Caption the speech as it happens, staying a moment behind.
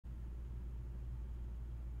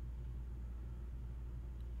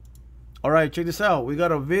All right, check this out. We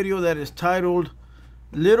got a video that is titled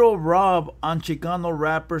Little Rob on Chicano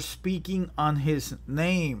rapper speaking on his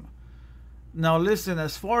name. Now listen,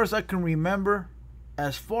 as far as I can remember,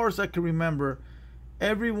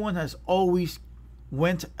 everyone has always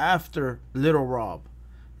went after Little Rob.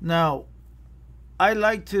 Now, I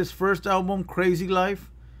liked his first album, Crazy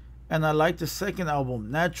Life, and I liked the second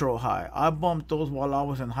album, Natural High. I bumped those while I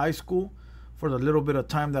was in high school for the little bit of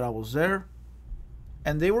time that I was there.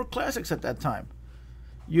 And they were classics at that time,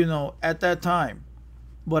 you know, at that time.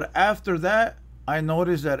 But after that, I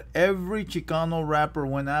noticed that every Chicano rapper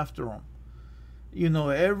went after him. You know,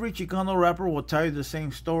 every Chicano rapper will tell you the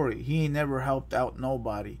same story. He ain't never helped out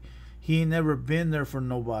nobody. He ain't never been there for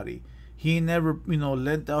nobody. He ain't never, you know,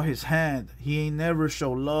 lent out his hand. He ain't never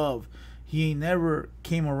show love. He ain't never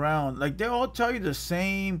came around. Like, they all tell you the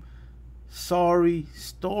same sorry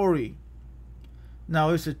story. Now,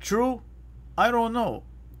 is it true? I don't know,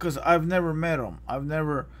 because I've never met him. I've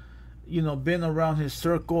never, you know, been around his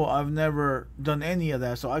circle. I've never done any of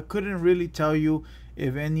that. So I couldn't really tell you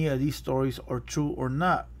if any of these stories are true or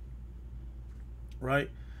not.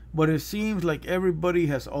 Right? But it seems like everybody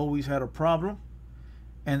has always had a problem.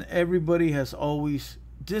 And everybody has always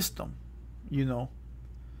dissed him. You know.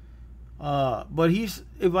 But he's,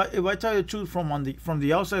 if I tell you the truth from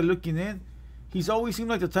the outside looking in, he's always seemed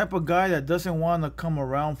like the type of guy that doesn't want to come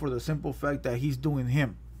around for the simple fact that he's doing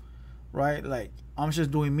him, right? Like, I'm just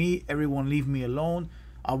doing me. Everyone leave me alone.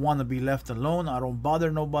 I want to be left alone. I don't bother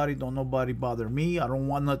nobody. Don't nobody bother me. I don't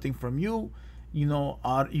want nothing from you. You know,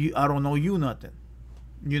 I don't know you nothing.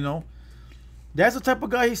 You know, that's the type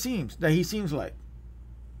of guy he seems like,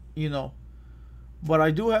 you know. But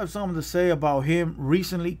I do have something to say about him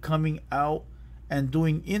recently coming out and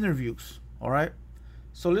doing interviews, all right?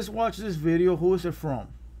 So let's watch this video. Who is it from?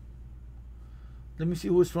 Let me see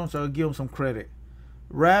who it's from so I'll give him some credit.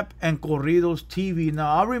 Rap and Corridos TV.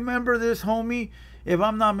 Now, I remember this homie. If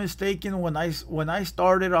I'm not mistaken, when I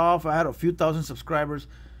started off, I had a few thousand subscribers.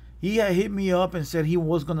 He had hit me up and said he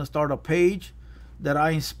was going to start a page that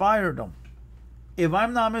I inspired him. If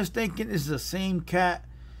I'm not mistaken, it's the same cat.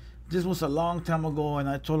 This was a long time ago, and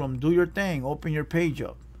I told him, do your thing. Open your page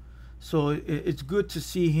up. So it's good to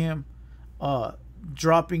see him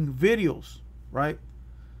dropping videos, right?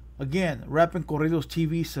 Again, Rapping Corridos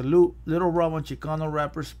TV, salute. Little Rob on Chicano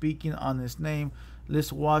rapper speaking on his name.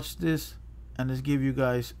 Let's watch this and let's give you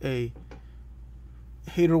guys a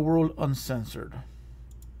Hater World Uncensored.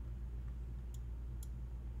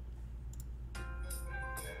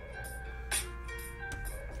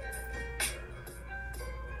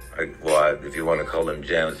 Like, well, if you want to call them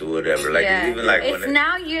gems or whatever, like, yeah. Even like it's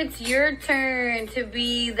now it's your turn to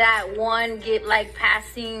be that one, get like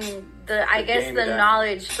passing I guess the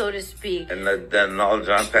knowledge, so to speak. And the knowledge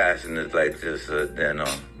I'm passing is like just you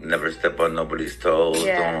know, never step on nobody's toes.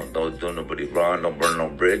 Yeah. Don't do nobody wrong. Don't burn no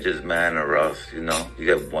bridges, man, or else, you know, you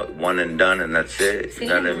get one and done, and that's it. You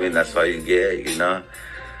know what I mean? That's all you get, you know.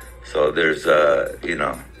 So there's you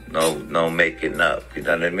know, no making up. You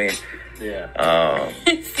know what I mean? Yeah.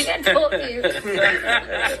 See, I told you.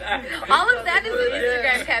 All of that is an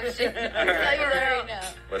Instagram caption. I'll tell you that right now.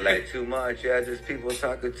 But like too much, yeah, just people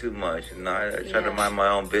talking too much. You know, I try to mind my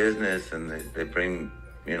own business, and they bring,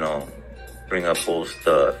 you know, bring up old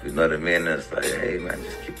stuff. You know what I mean? It's like, hey man,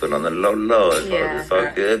 just keep it on the low. It's all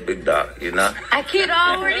good, big dog. You know. I can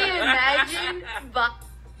already imagine, but.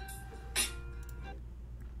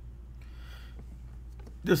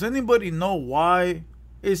 Does anybody know why?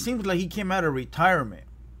 It seems like he came out of retirement,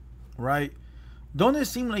 right? Don't it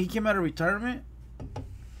seem like he came out of retirement?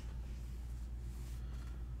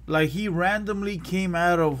 Like he randomly came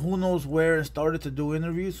out of who knows where and started to do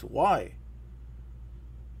interviews? Why?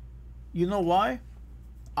 You know why?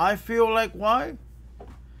 I feel like why?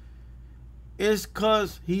 It's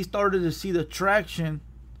because he started to see the traction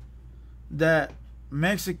that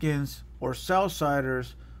Mexicans or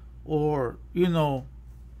Southsiders or, you know,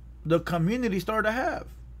 the community started to have.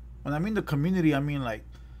 When I mean the community, I mean like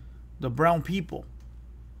the brown people.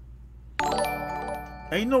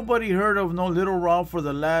 Ain't nobody heard of no Little Rob for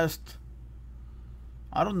the last,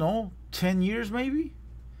 I don't know, 10 years maybe?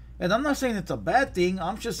 And I'm not saying it's a bad thing.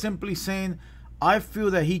 I'm just simply saying I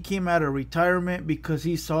feel that he came out of retirement because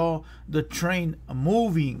he saw the train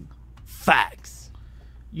moving. Facts.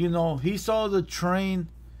 You know, he saw the train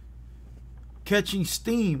catching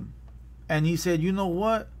steam. And he said, you know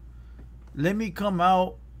what? Let me come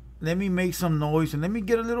out, let me make some noise, and let me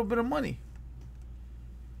get a little bit of money.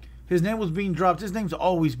 His name was being dropped. His name's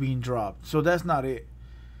always being dropped. So that's not it.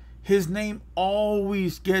 His name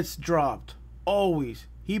always gets dropped. Always.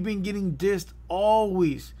 He been getting dissed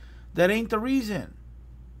always. That ain't the reason.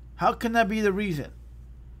 How can that be the reason?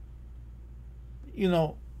 You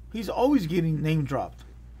know, he's always getting name dropped.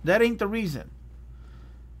 That ain't the reason.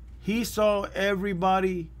 He saw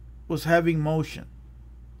everybody was having motion.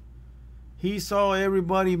 He saw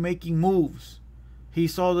everybody making moves. He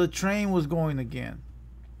saw the train was going again.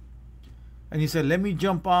 And he said, let me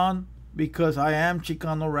jump on because I am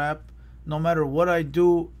Chicano-RAP. No matter what I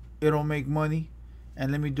do, it'll make money.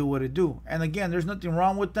 And let me do what it do. And again, there's nothing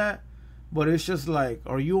wrong with that. But it's just like,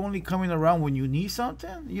 are you only coming around when you need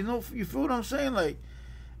something? You know, you feel what I'm saying? Like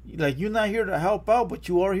you're not here to help out, but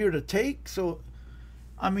you are here to take. So,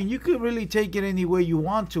 I mean, you could really take it any way you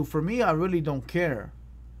want to. For me, I really don't care.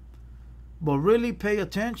 But really pay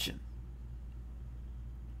attention.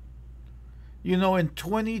 You know, in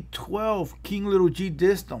 2012, KING-LIL-G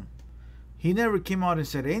dissed him. He never came out and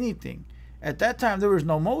said anything. At that time, there was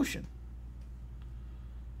no motion.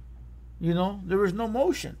 You know, there was no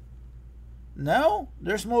motion. Now,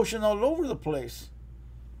 there's motion all over the place.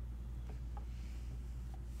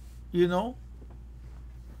 You know?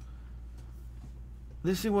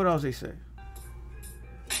 Let's see what else they say.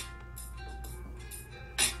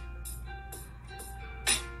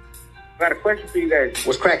 I got a question for you guys.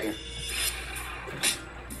 What's cracking?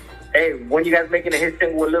 Hey, when you guys making a hit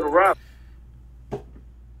single with Lil Rob?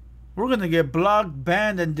 We're gonna get blocked,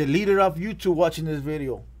 banned, and deleted off YouTube watching this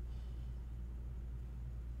video.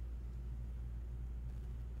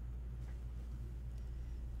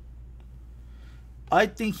 I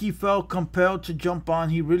think he felt compelled to jump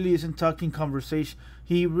on. He really isn't talking conversation.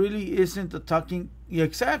 He really isn't talking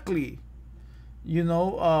exactly. You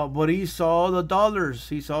know, but he saw the dollars.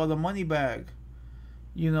 He saw the money bag.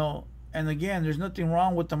 You know, and again, there's nothing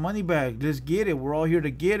wrong with the money bag. Let's get it. We're all here to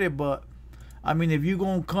get it. But I mean, if you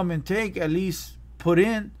gonna come and take, at least put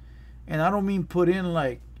in. And I don't mean put in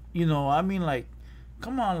like, you know, I mean like,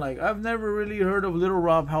 come on, like I've never really heard of Lil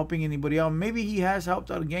Rob helping anybody out. Maybe he has helped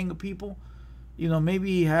out a gang of people. You know, maybe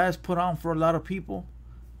he has put on for a lot of people.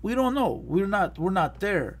 We don't know. We're not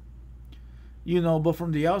there. You know, but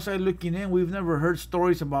from the outside looking in, we've never heard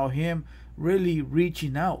stories about him really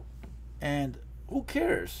reaching out. And who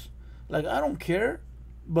cares? Like, I don't care,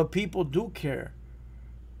 but people do care.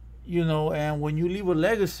 You know, and when you leave a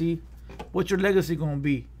legacy, what's your legacy gonna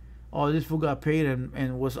be? Oh, this fool got paid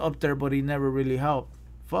and was up there, but he never really helped.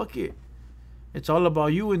 Fuck it. It's all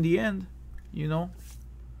about you in the end, you know?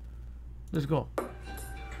 Let's go.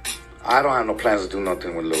 I don't have no plans to do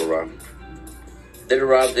nothing with Lil Rob. Little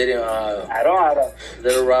Rob didn't. I don't.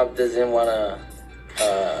 Little Rob doesn't wanna.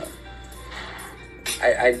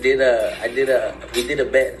 We did a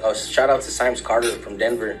bet. Shout out to Symes Carter from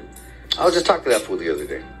Denver. I was just talking to that fool the other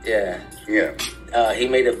day. Yeah. Yeah. He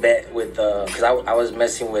made a bet with because I was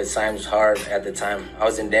messing with Symes hard at the time. I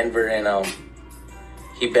was in Denver and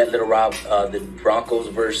he bet Little Rob the Broncos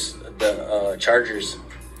versus the Chargers.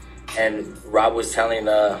 And Rob was telling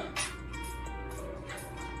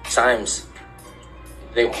Symes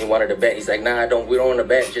he wanted to bet. He's like, nah, we don't want to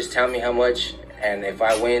bet. Just tell me how much. And if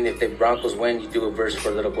I win, if the Broncos win, you do a verse for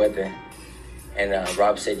Little Cuete. And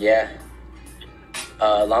Rob said, yeah.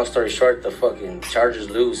 Long story short, the fucking Chargers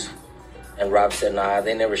lose. And Rob said, nah,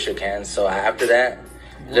 they never shook hands. So after that,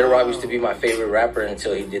 wow. Little Rob used to be my favorite rapper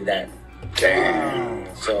until he did that.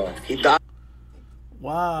 Damn. So he died.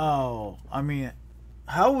 Wow. I mean,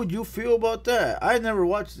 how would you feel about that? I never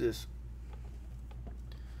watched this.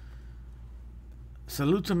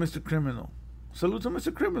 Salute to Mr. Criminal. Salute to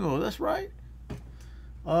Mr. Criminal. That's right.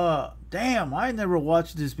 Damn, I never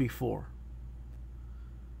watched this before.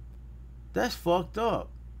 That's fucked up.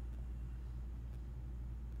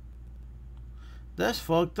 That's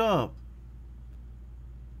fucked up.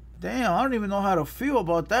 Damn, I don't even know how to feel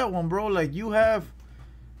about that one, bro. Like, you have...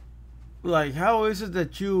 Like, how is it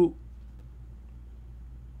that you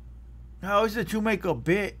make a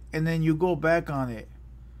bit and then you go back on it?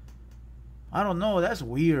 I don't know. That's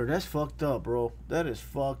weird. That's fucked up, bro. That is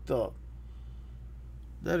fucked up.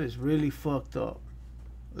 That is really fucked up.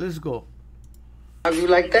 Let's go. Have you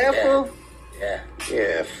like that, fool? Yeah.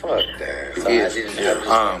 Yeah, fuck that. So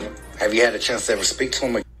have you had a chance to ever speak to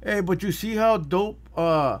him? Hey, but you see how dope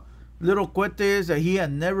Little Cuete is, that he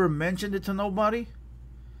had never mentioned it to nobody?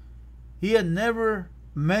 He had never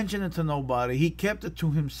mentioned it to nobody. He kept it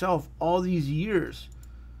to himself all these years.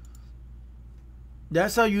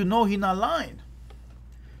 That's how you know he not lying.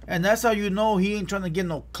 And that's how you know he ain't trying to get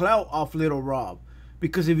no clout off Little Rob.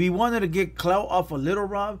 Because if he wanted to get clout off of Little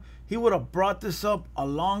Rob, he would have brought this up a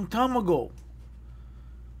long time ago.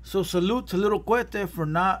 So salute to Little Cuete for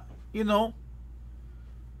not, you know,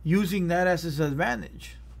 using that as his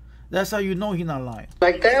advantage. That's how you know he not lying.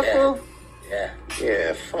 Like that, fool? Yeah.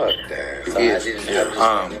 Yeah, fuck that. So I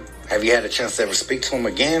didn't. Have you had a chance to ever speak to him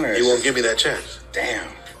again, or He won't give me that chance. Damn.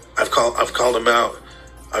 I've called him out.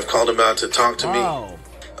 I've called him out to talk to me.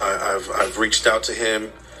 I've reached out to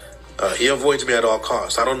him. He avoids me at all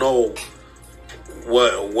costs. I don't know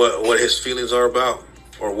what his feelings are about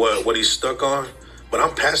or what he's stuck on, but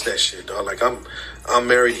I'm past that shit, dog. Like I'm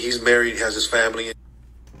married. He's married. He has his family.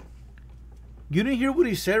 You didn't hear what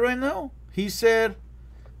he said right now? He said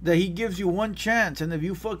that he gives you one chance, and if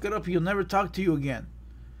you fuck it up, he'll never talk to you again.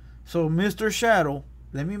 So, Mr. Shadow,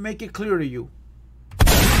 let me make it clear to you.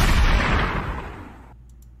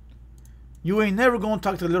 You ain't never gonna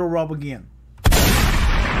talk to Little Rob again.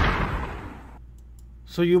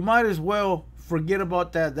 So you might as well forget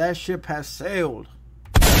about that. That ship has sailed.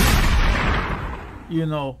 You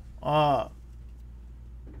know,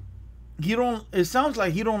 it sounds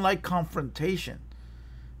like he don't like confrontation.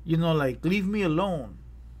 You know, like, leave me alone.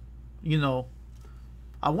 You know,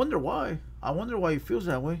 I wonder why. I wonder why he feels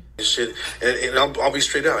that way. Shit, and I'll be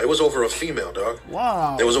straight out. It was over a female, dog.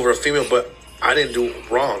 Wow. It was over a female, but I didn't do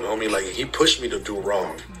wrong, homie. Like, he pushed me to do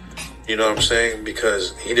wrong. You know what I'm saying?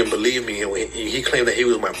 Because he didn't believe me. And he claimed that he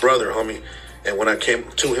was my brother, homie. And when I came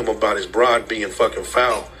to him about his broad being fucking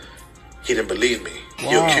foul, he didn't believe me. Wow.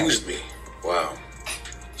 He accused me. Wow.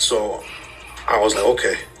 So I was like,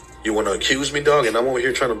 okay, you want to accuse me, dog? And I'm over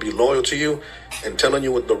here trying to be loyal to you and telling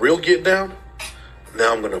you what the real get down?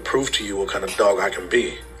 Now I'm going to prove to you what kind of dog I can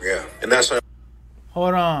be. Yeah. And that's how.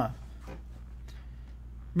 Hold on.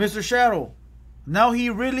 Mr. Shadow, now he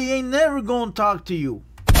really ain't never going to talk to you.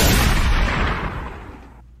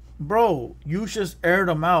 Bro, you just aired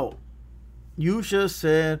him out. You just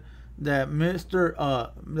said that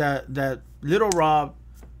that Little Rob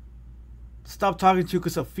stopped talking to you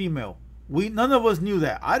because of female. None of us knew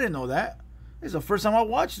that. I didn't know that. It's the first time I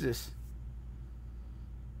watched this.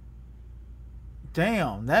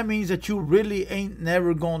 Damn, that means that you really ain't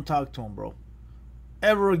never gonna talk to him, bro.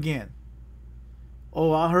 Ever again.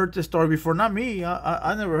 Oh, I heard this story before. Not me.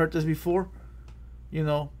 I never heard this before. You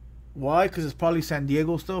know. Why? Because it's probably San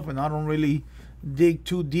Diego stuff, and I don't really dig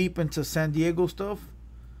too deep into San Diego stuff.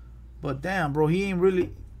 But damn, bro, he ain't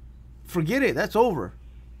really... Forget it. That's over.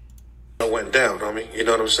 It went down, homie. You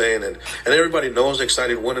know what I'm saying? And everybody knows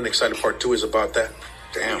Excited 1 and Excited Part 2 is about that.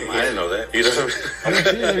 Damn, I didn't know that. You know what I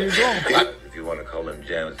mean? There you go. If you want to call them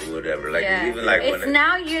gems or whatever, like Yeah. even like it's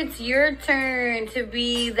now it's your turn to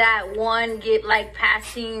be that one, get like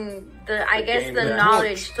passing the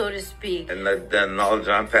knowledge, so to speak. And the knowledge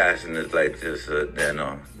I'm passing is like just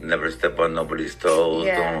never step on nobody's toes.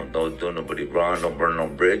 Yeah. Don't do nobody wrong. Don't burn no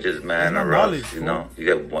bridges, man. There's no Or else, knowledge, you know, you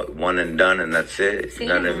get one and done, and that's it. You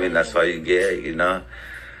know what I mean? That's all you get. You know.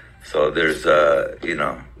 So there's you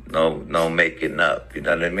know, no making up. You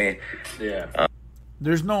know what I mean? Yeah.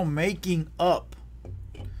 There's no making up.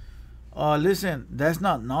 Listen, that's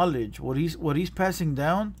not knowledge. What he's passing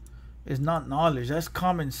down is not knowledge. That's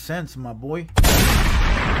common sense, my boy.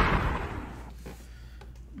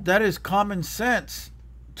 That is common sense.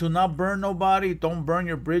 To not burn nobody, don't burn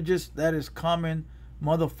your bridges. That is common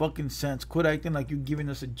motherfucking sense. Quit acting like you're giving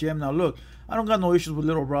us a gem. Now look, I don't got no issues with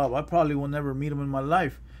Little Rob. I probably will never meet him in my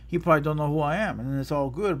life. He probably don't know who I am, and it's all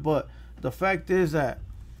good. But the fact is that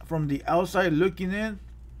from the outside looking in,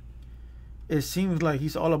 it seems like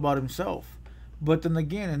he's all about himself. But then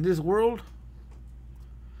again, in this world,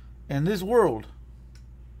 it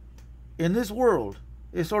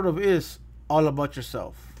sort of is all about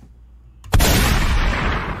yourself.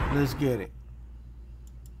 Let's get it.